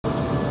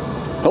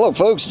Hello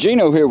folks,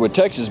 Gino here with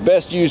Texas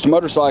Best Used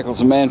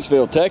Motorcycles in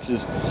Mansfield,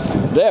 Texas.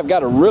 Today I've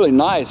got a really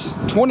nice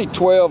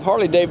 2012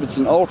 Harley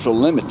Davidson Ultra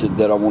Limited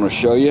that I want to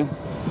show you.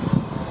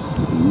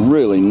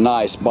 Really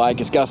nice bike.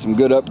 It's got some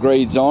good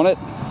upgrades on it.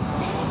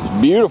 It's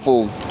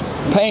beautiful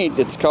paint.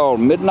 It's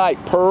called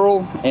Midnight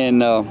Pearl, and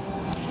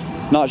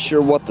not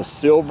sure what the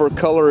silver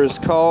color is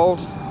called.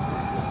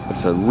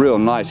 It's a real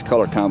nice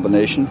color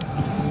combination.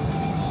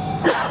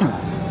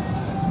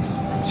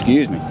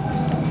 Excuse me.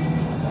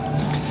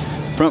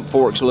 Front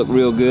forks look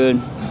real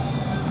good.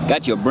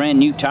 Got you a brand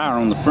new tire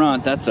on the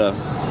front. That's a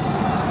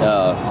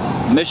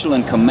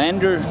Michelin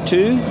Commander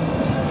 2.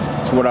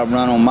 That's what I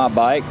run on my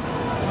bike.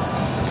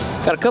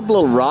 Got a couple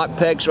little rock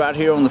pecks right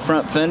here on the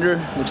front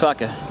fender. Looks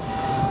like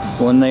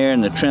one there in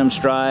the trim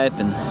stripe,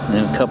 and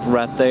then a couple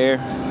right there.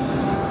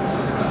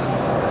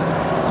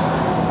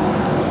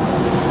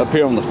 Up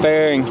here on the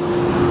fairing,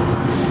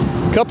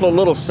 a couple of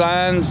little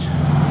signs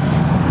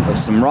of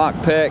some rock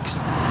pecks.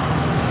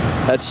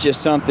 That's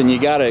just something you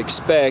got to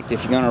expect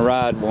if you're going to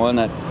ride one.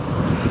 That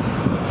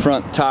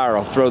front tire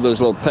will throw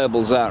those little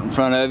pebbles out in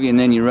front of you, and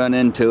then you run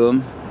into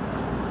them.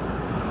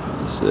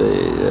 You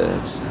see,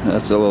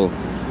 that's a little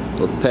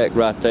peck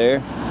right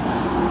there.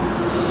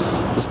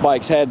 This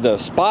bike's had the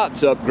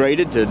spots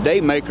upgraded to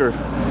Daymaker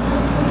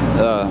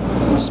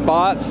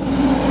spots.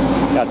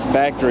 Got the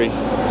factory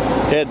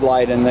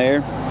headlight in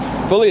there.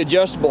 Fully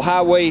adjustable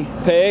highway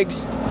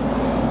pegs.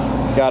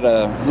 Got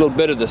a little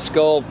bit of the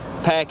skull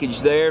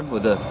package there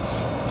with the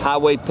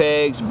highway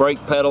pegs,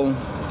 brake pedal,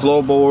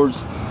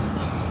 floorboards.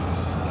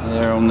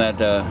 There on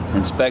that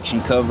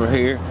inspection cover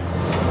here.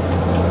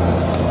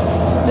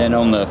 Then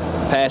on the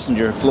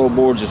passenger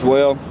floorboards as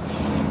well.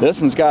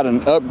 This one's got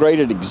an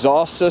upgraded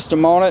exhaust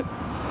system on it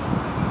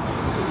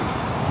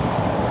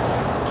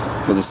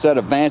with a set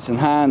of Vance &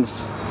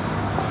 Hines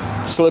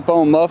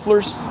slip-on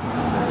mufflers.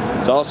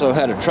 It's also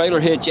had a trailer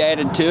hitch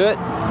added to it.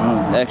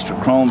 Extra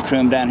chrome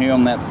trim down here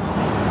on that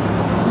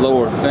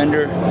lower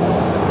fender.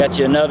 Got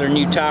you another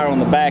new tire on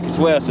the back as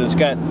well, so it's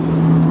got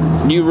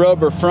new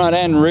rubber front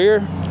and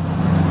rear.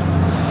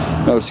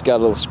 Notice it's got a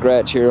little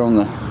scratch here on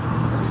the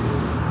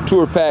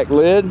tour pack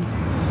lid.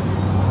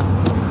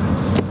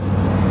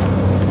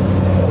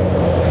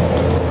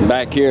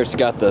 Back here it's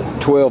got the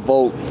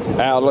 12-volt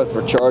outlet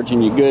for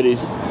charging your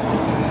goodies.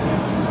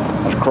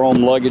 There's a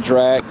chrome luggage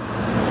rack.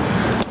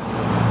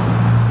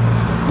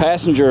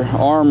 Passenger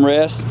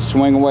armrest,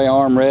 swing away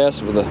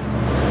armrest with a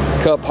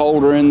cup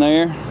holder in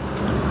there.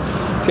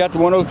 It's got the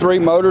 103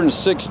 motor and a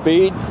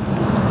 6-speed.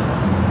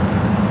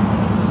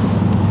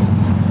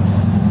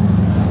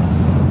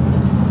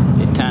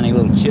 A tiny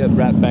little chip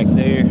right back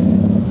there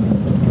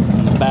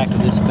on the back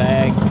of this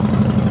bag.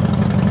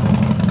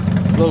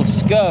 Little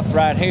scuff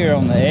right here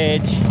on the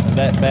edge of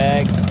that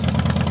bag.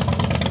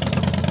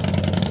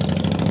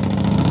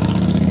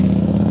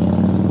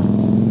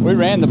 We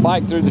ran the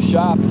bike through the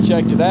shop and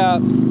checked it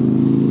out.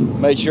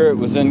 Made sure it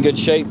was in good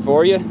shape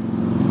for you.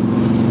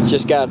 It's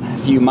just got a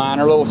few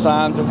minor little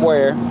signs of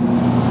wear.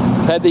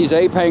 I've had these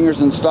ape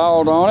hangers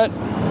installed on it.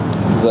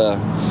 The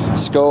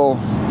skull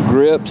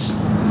grips,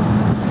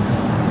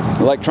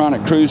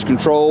 electronic cruise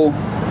control,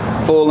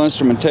 full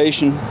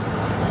instrumentation,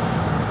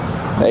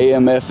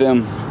 AM,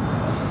 FM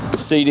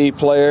CD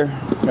player.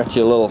 Got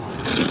you a little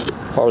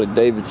Harley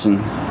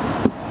Davidson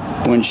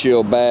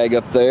windshield bag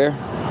up there.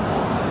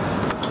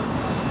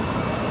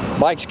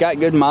 Bike's got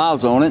good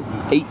miles on it,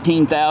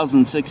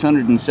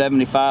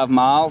 18,675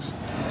 miles.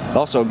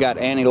 Also got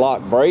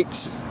anti-lock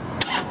brakes.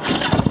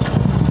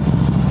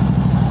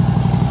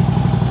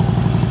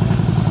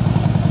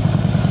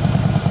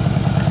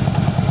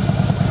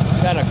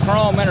 Got a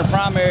chrome inner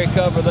primary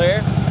cover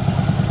there.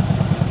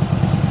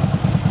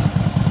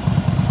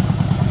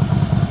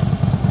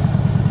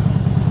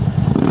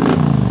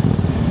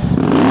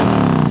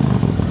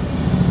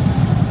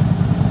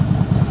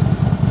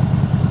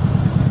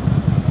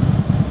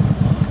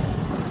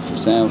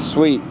 Sounds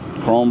sweet.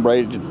 Chrome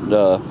braided,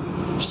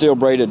 steel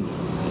braided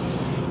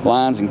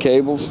lines and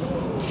cables.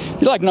 If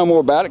you'd like to know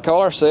more about it,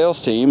 call our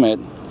sales team at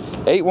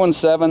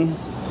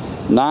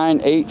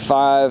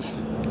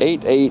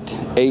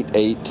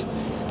 817-985-8888.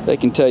 They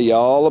can tell you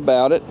all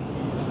about it.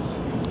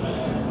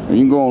 Or you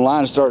can go online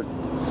and start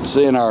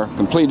seeing our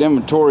complete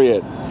inventory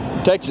at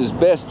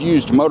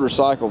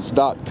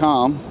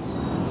TexasBestUsedMotorcycles.com.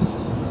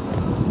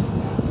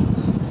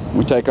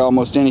 We take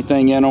almost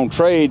anything in on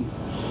trade,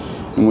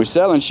 and we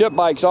sell and ship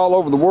bikes all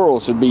over the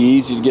world, so it'd be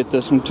easy to get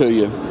this one to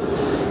you.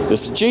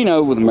 This is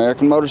Gino with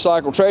American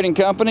Motorcycle Trading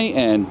Company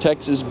and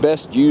Texas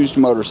Best Used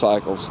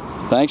Motorcycles.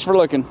 Thanks for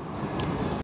looking.